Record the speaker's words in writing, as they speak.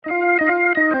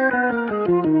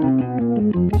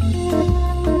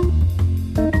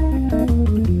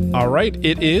right,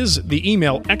 it is the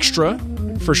email extra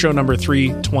for show number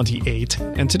 328.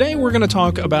 And today we're going to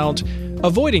talk about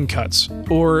avoiding cuts,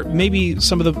 or maybe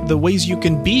some of the ways you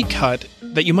can be cut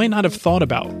that you might not have thought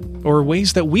about, or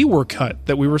ways that we were cut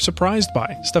that we were surprised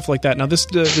by, stuff like that. Now,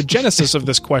 the genesis of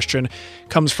this question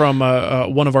comes from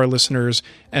one of our listeners,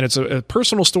 and it's a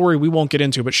personal story we won't get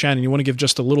into, but Shannon, you want to give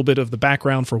just a little bit of the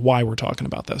background for why we're talking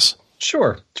about this?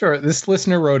 Sure. This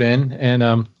listener wrote in,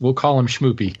 and we'll call him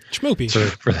Schmoopy. Schmoopy.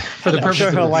 For the purpose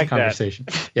of this conversation.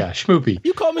 Yeah, Schmoopy.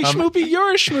 You call me Schmoopy,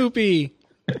 you're a Schmoopy.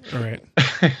 All right.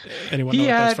 Anyone know what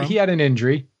that's from? He had an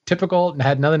injury. Typical,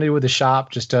 had nothing to do with the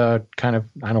shop, just a kind of,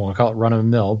 I don't want to call it run of the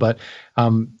mill, but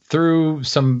through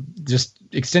some just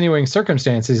extenuating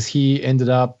circumstances, he ended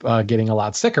up getting a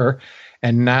lot sicker.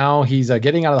 And now he's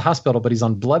getting out of the hospital, but he's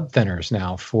on blood thinners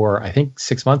now for, I think,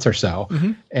 6 months or so.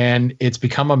 Mm-hmm. And it's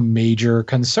become a major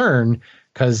concern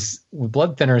because with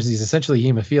blood thinners, he's essentially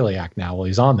hemophiliac now while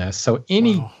he's on this. So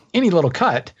any little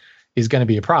cut is going to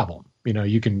be a problem. You know,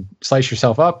 you can slice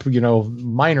yourself up,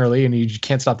 minorly, and you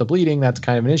can't stop the bleeding. That's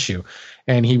kind of an issue.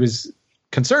 And he was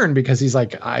concerned because he's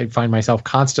like, I find myself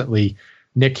constantly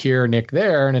nick here, nick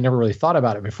there, and I never really thought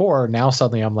about it before. Now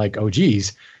suddenly I'm like, oh,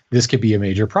 geez, this could be a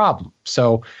major problem.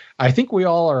 So I think we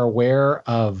all are aware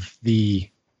of the,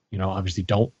 obviously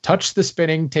don't touch the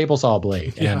spinning table saw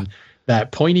blade. Yeah. And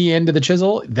that pointy end of the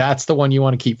chisel, that's the one you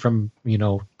want to keep from,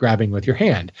 grabbing with your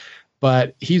hand.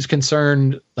 But he's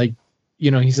concerned,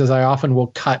 he says, I often will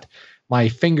cut my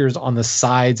fingers on the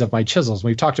sides of my chisels.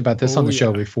 We've talked about this on the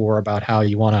show before about how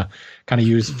you want to kind of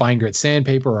use fine grit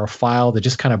sandpaper or a file to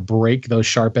just kind of break those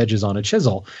sharp edges on a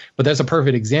chisel. But that's a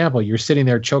perfect example. You're sitting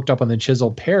there choked up on the chisel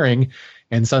paring,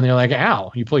 and suddenly you're like,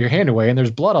 ow, you pull your hand away and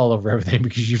there's blood all over everything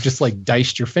because you've just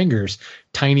diced your fingers,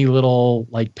 tiny little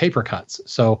paper cuts.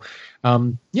 So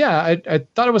I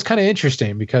thought it was kind of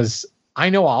interesting because I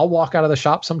know I'll walk out of the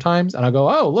shop sometimes and I'll go,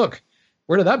 oh, look,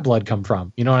 where did that blood come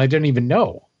from? And I didn't even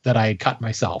know that I had cut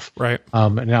myself. Right.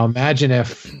 And now imagine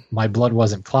if my blood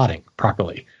wasn't clotting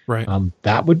properly. Right.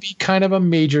 That would be kind of a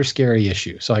major scary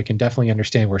issue. So I can definitely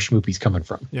understand where Schmoopy's coming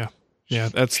from. Yeah. Yeah.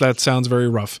 That sounds very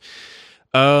rough.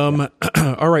 All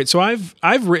right. So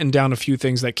I've written down a few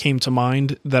things that came to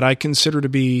mind that I consider to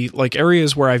be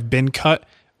areas where I've been cut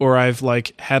or I've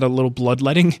had a little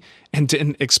bloodletting and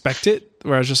didn't expect it,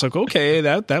 where I was just like, okay,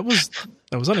 that was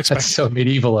unexpected. That's so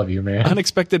medieval of you, man.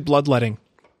 Unexpected bloodletting.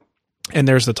 And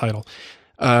there's the title.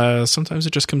 Sometimes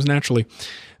it just comes naturally.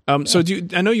 So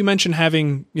I know you mentioned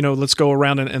having, let's go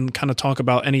around and kind of talk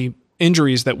about any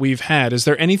injuries that we've had. Is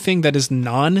there anything that is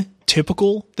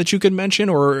non-typical that you could mention,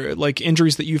 or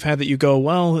injuries that you've had that you go,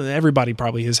 well, everybody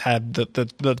probably has had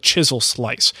the chisel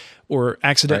slice or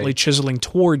accidentally chiseling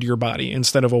toward your body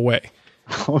instead of away?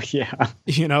 Oh, yeah.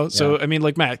 So, I mean,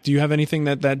 Matt, do you have anything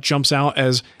that jumps out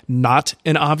as not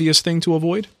an obvious thing to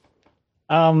avoid?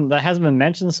 That hasn't been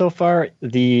mentioned so far.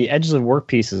 The edges of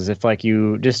workpieces, if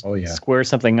you just square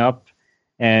something up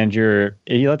and you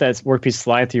let that workpiece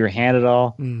slide through your hand at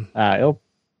all, it'll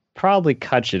probably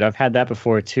cut it. I've had that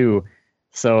before too.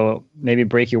 So maybe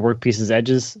break your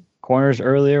workpiece's corners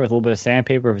earlier with a little bit of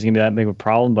sandpaper if it's going to be that big of a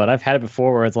problem. But I've had it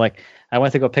before where it's I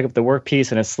went to go pick up the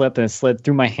workpiece and it slipped and it slid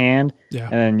through my hand. Yeah.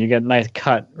 And then you get a nice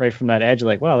cut right from that edge. You're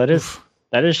like, wow, that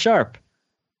is sharp.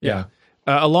 Yeah.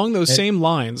 Along those same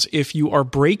lines, if you are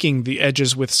breaking the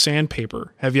edges with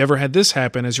sandpaper, have you ever had this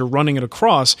happen as you're running it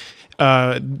across?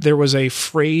 There was a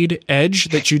frayed edge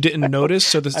that you didn't notice.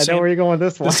 So I know where you're going with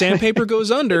this one. The sandpaper goes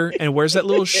under, and where's that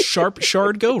little sharp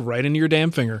shard go? Right into your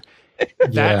damn finger.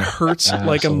 That hurts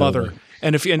like a mother.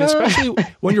 And especially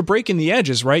when you're breaking the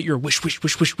edges, right? You're wish,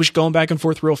 going back and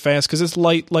forth real fast because it's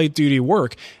light duty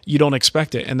work. You don't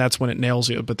expect it, and that's when it nails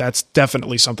you. But that's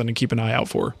definitely something to keep an eye out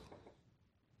for.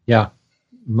 Yeah.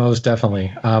 Most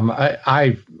definitely.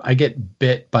 I get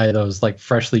bit by those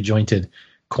freshly jointed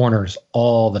corners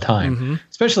all the time,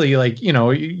 especially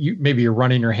you maybe you're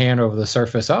running your hand over the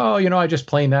surface. Oh, I just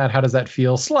planed that. How does that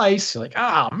feel? Slice. You're like,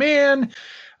 oh man.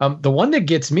 The one that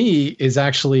gets me is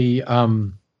actually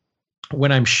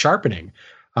when I'm sharpening,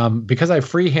 because I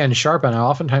freehand sharpen. I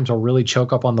oftentimes will really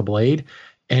choke up on the blade,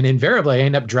 and invariably I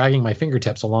end up dragging my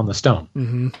fingertips along the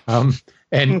stone.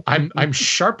 And I'm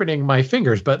sharpening my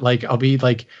fingers, but I'll be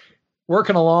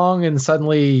working along and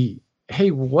suddenly,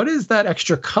 hey, what is that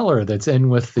extra color that's in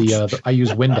with I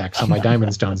use Windex on my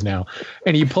diamond stones now.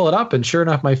 And you pull it up and sure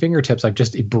enough, my fingertips, I've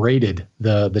just abraded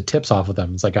the tips off of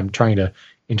them. It's like I'm trying to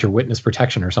enter witness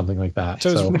protection or something like that.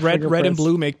 So red and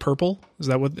blue make purple? Is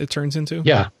that what it turns into?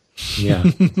 Yeah. Yeah.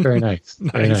 Very nice.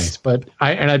 Very nice. But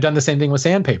I've done the same thing with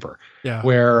sandpaper. Yeah.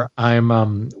 Where I'm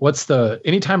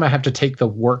anytime I have to take the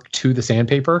work to the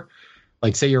sandpaper,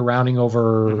 Like say you're rounding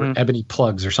over ebony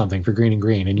plugs or something for green and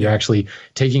green, and you're actually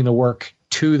taking the work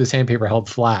to the sandpaper held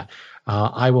flat.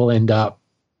 I will end up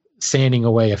sanding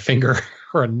away a finger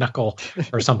or a knuckle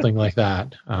or something like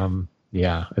that.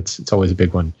 Yeah, it's always a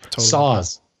big one. Totally.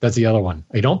 Saws, that's the other one.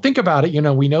 I don't think about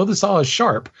it. We know the saw is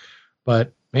sharp,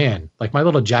 but man, like my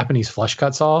little Japanese flush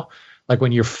cut saw, like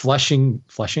when you're flushing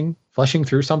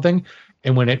through something,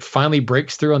 and when it finally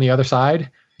breaks through on the other side,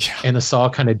 and the saw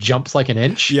kind of jumps like an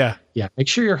inch. Yeah. Make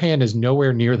sure your hand is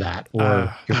nowhere near that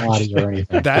or your body or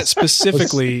anything. That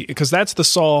specifically, because that's the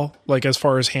saw, like as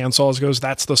far as hand saws goes,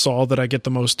 that's the saw that I get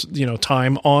the most,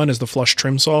 time on is the flush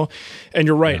trim saw. And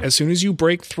you're right. Yeah. As soon as you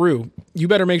break through, you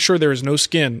better make sure there is no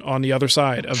skin on the other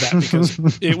side of that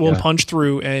because it will punch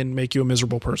through and make you a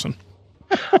miserable person.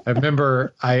 I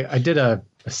remember I did a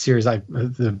series,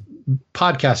 the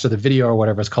podcast or the video or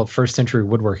whatever, it's called First Century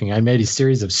Woodworking. I made a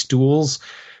series of stools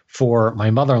for my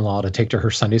mother-in-law to take to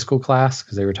her Sunday school class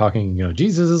because they were talking,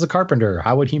 Jesus is a carpenter.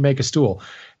 How would he make a stool?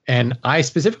 And I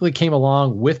specifically came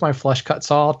along with my flush cut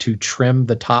saw to trim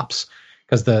the tops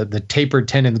because the tapered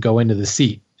tendons go into the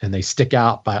seat and they stick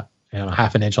out by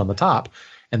half an inch on the top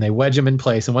and they wedge them in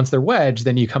place. And once they're wedged,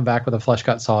 then you come back with a flush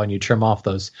cut saw and you trim off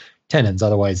those tendons.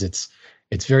 Otherwise, it's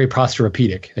very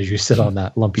posturepedic as you sit on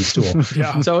that lumpy stool.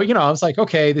 So, I was like,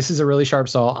 okay, this is a really sharp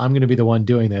saw. I'm going to be the one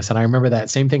doing this. And I remember that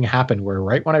same thing happened where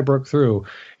right when I broke through,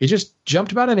 it just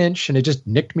jumped about an inch and it just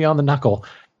nicked me on the knuckle.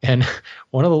 And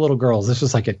one of the little girls, this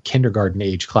was like a kindergarten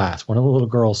age class. One of the little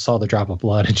girls saw the drop of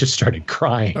blood and just started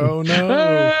crying. Oh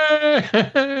no.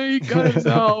 He cut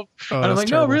himself. And I'm like,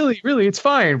 terrible. No, really, it's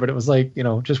fine. But it was like,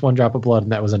 just one drop of blood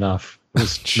and that was enough. It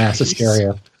was mass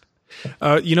hysteria.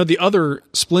 The other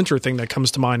splinter thing that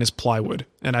comes to mind is plywood.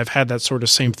 And I've had that sort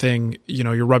of same thing.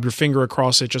 You rub your finger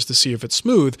across it just to see if it's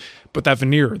smooth. But that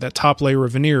veneer, that top layer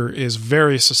of veneer is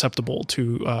very susceptible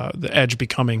to the edge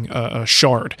becoming a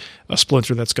shard, a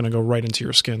splinter that's going to go right into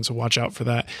your skin. So watch out for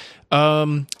that.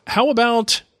 How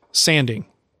about sanding?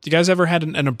 Do you guys ever had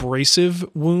an abrasive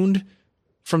wound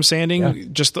from sanding? Yeah.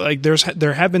 Just like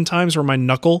there have been times where my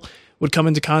knuckle would come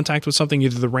into contact with something,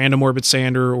 either the random orbit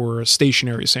sander or a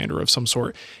stationary sander of some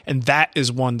sort. And that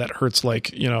is one that hurts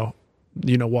like, what?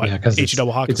 Yeah, because it's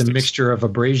a mixture of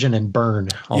abrasion and burn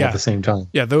all at the same time.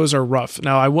 Yeah, those are rough.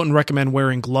 Now, I wouldn't recommend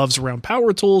wearing gloves around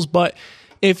power tools, but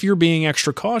if you're being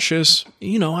extra cautious,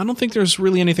 I don't think there's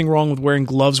really anything wrong with wearing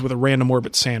gloves with a random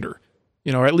orbit sander,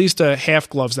 or at least half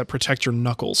gloves that protect your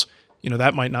knuckles.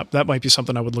 That might be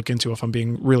something I would look into if I'm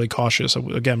being really cautious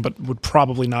again, but would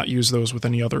probably not use those with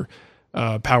any other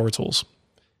power tools.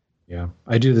 Yeah.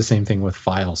 I do the same thing with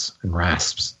files and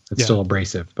rasps. It's still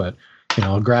abrasive, but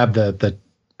I'll grab the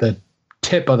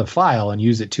tip of the file and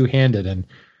use it two-handed and,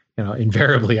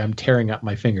 invariably I'm tearing up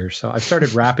my fingers. So I've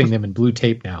started wrapping them in blue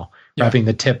tape now, wrapping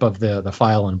the tip of the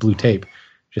file in blue tape.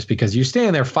 Just because you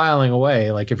stand there filing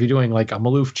away, like if you're doing like a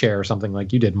Maloof chair or something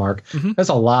like you did, Mark, that's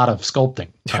a lot of sculpting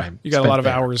time. You got a lot of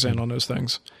hours in on those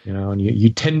things. And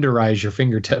you tenderize your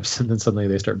fingertips and then suddenly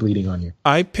they start bleeding on you.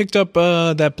 I picked up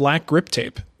that black grip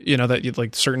tape, that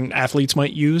like certain athletes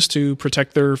might use to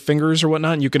protect their fingers or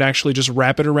whatnot. And you could actually just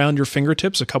wrap it around your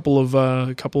fingertips, a couple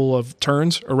of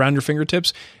turns around your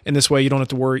fingertips. And this way you don't have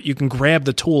to worry. You can grab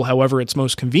the tool however it's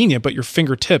most convenient, but your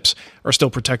fingertips are still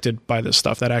protected by this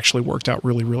stuff. That actually worked out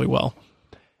really, really well.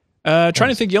 Trying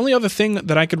to think, the only other thing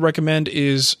that I could recommend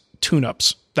is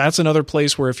tune-ups. That's another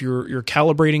place where if you're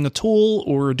calibrating a tool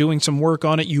or doing some work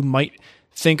on it, you might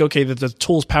think, okay, that the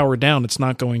tool's powered down, it's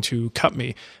not going to cut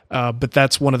me. But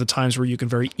that's one of the times where you can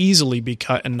very easily be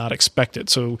cut and not expect it.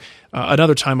 So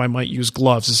another time I might use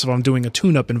gloves is if I'm doing a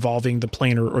tune-up involving the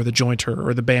planer or the jointer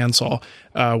or the bandsaw,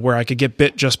 where I could get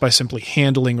bit just by simply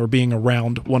handling or being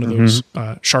around one of those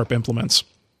sharp implements.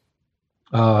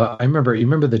 You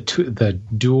remember the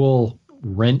dual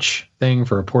wrench thing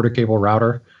for a Porter cable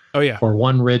router? Oh yeah. Or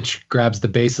one wrench grabs the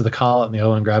base of the collet and the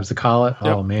other one grabs the collet.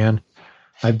 Yep. Oh man.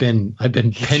 I've been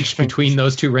pinched between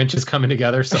those two wrenches coming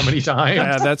together so many times.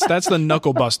 Yeah, that's the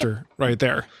knuckle buster right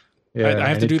there. Yeah, I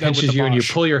have to do that with the Bosch. And you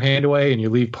pull your hand away and you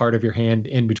leave part of your hand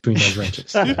in between those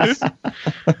wrenches. Now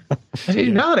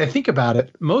that I think about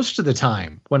it, most of the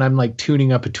time when I'm like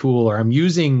tuning up a tool or I'm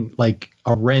using like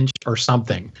a wrench or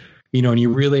something, and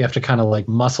you really have to kind of like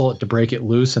muscle it to break it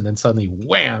loose, and then suddenly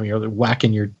wham, you're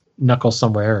whacking your knuckle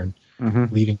somewhere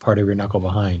and leaving part of your knuckle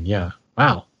behind. Yeah.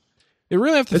 Wow. You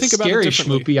really have to think about it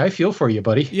differently. Schmoopy. I feel for you,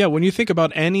 buddy. Yeah, when you think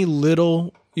about any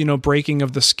little, breaking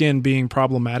of the skin being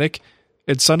problematic,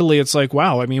 it's like,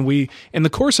 wow. I mean, in the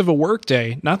course of a work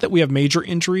day, not that we have major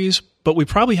injuries, but we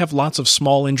probably have lots of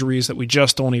small injuries that we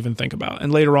just don't even think about.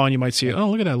 And later on, you might see, oh,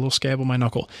 look at that little scab on my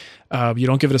knuckle. You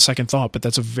don't give it a second thought, but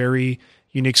that's a very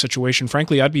unique situation.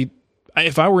 Frankly, I'd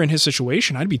if I were in his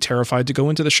situation, I'd be terrified to go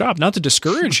into the shop, not to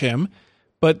discourage him,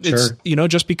 but it's,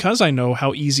 just because I know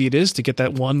how easy it is to get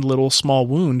that one little small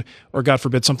wound, or God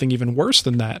forbid something even worse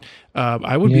than that,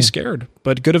 I would be scared.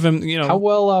 But good of him,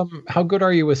 How good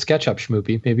are you with SketchUp,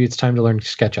 Schmoopy? Maybe it's time to learn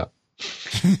SketchUp.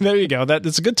 There you go.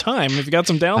 That's a good time if you got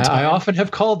some downtime. I often have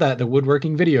called that the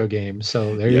woodworking video game.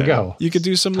 So there you go. You could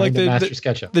do some like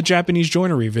the Japanese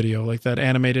joinery video, like that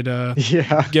animated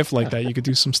GIF like that. You could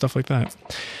do some stuff like that.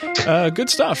 Good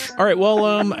stuff. All right. Well,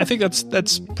 I think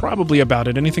that's probably about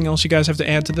it. Anything else you guys have to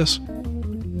add to this?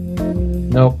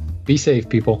 Nope. Be safe,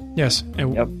 people. Yes.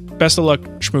 And best of luck,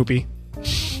 Schmoopy.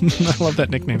 I love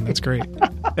that nickname. That's great.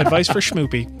 Advice for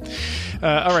Schmoopy.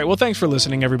 All right. Well, thanks for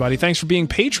listening, everybody. Thanks for being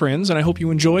patrons, and I hope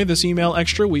you enjoy this email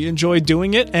extra. We enjoyed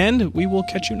doing it, and we will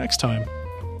catch you next time.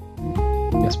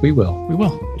 Yes, we will. We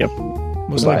will. Yep.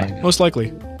 Most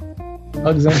likely.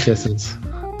 Hugs and kisses.